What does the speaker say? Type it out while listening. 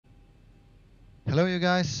Hello you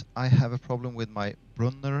guys, I have a problem with my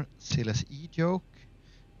Brunner E yoke,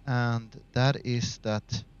 and that is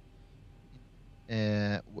that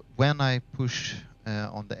when I push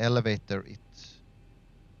on the elevator it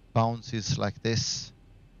bounces like this,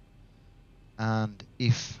 and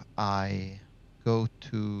if I go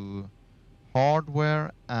to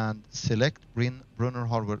hardware and select Brunner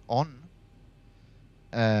hardware on,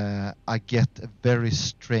 I get a very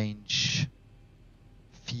strange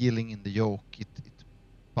feeling in the yoke. It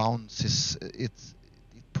bounces, it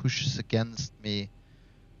pushes against me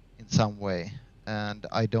in some way, and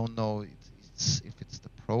I don't know if it's the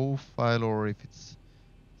profile or if it's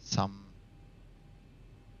some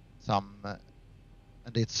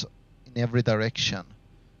and it's in every direction.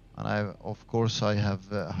 And of course I have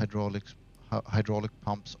hydraulic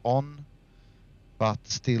pumps on, but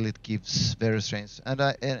still it gives very strange, and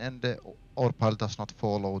the autopilot does not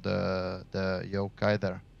follow the yoke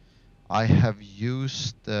either. I have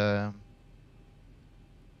used the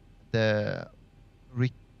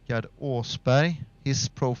Rickard Åsberg, his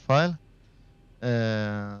profile.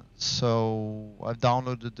 So I've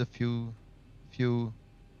downloaded a few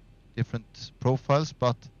different profiles,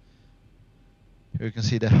 but here you can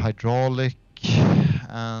see the hydraulic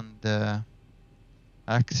and the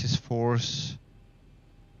axis force,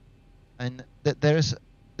 and there is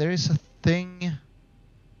a thing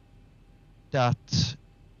that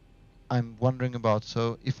I'm wondering about.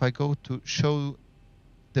 So if I go to show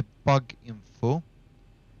the bug info,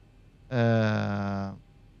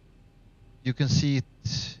 you can see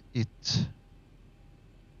it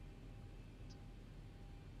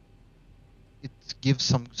gives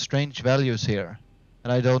some strange values here,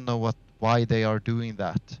 and I don't know why they are doing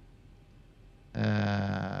that.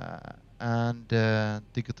 And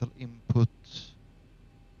digital input,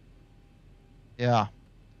 yeah,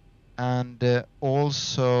 and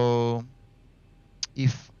also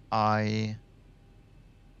if I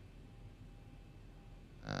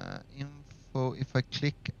info, if I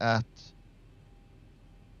click at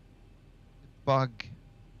the bug,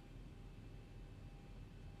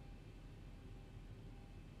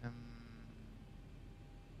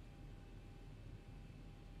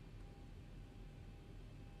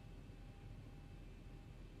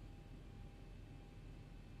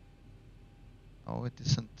 oh, it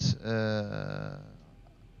isn't.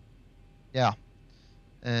 Yeah.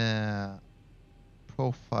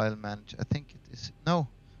 Profile manager. I think it is. No,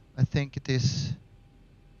 I think it is.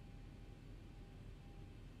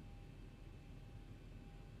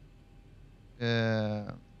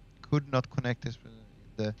 Could not connect this with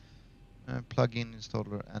the plugin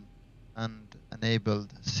installer and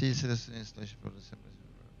enabled ceaseless installation for the assembly.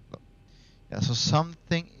 Yeah, so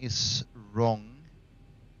something is wrong.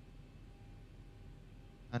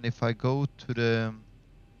 And if I go to the,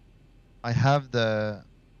 I have the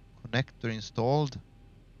connector installed,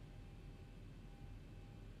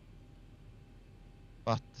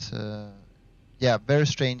 but yeah, very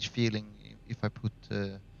strange feeling if I put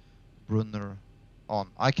Brunner on.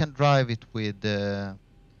 I can drive it with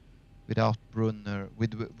without Brunner,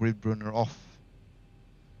 with Brunner off,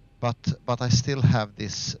 but I still have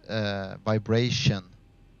this vibration,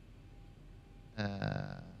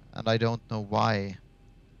 and I don't know why.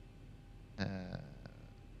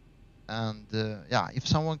 And yeah, if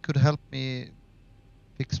someone could help me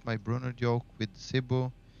fix my Brunner yoke with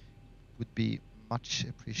Zibo, would be much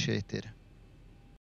appreciated.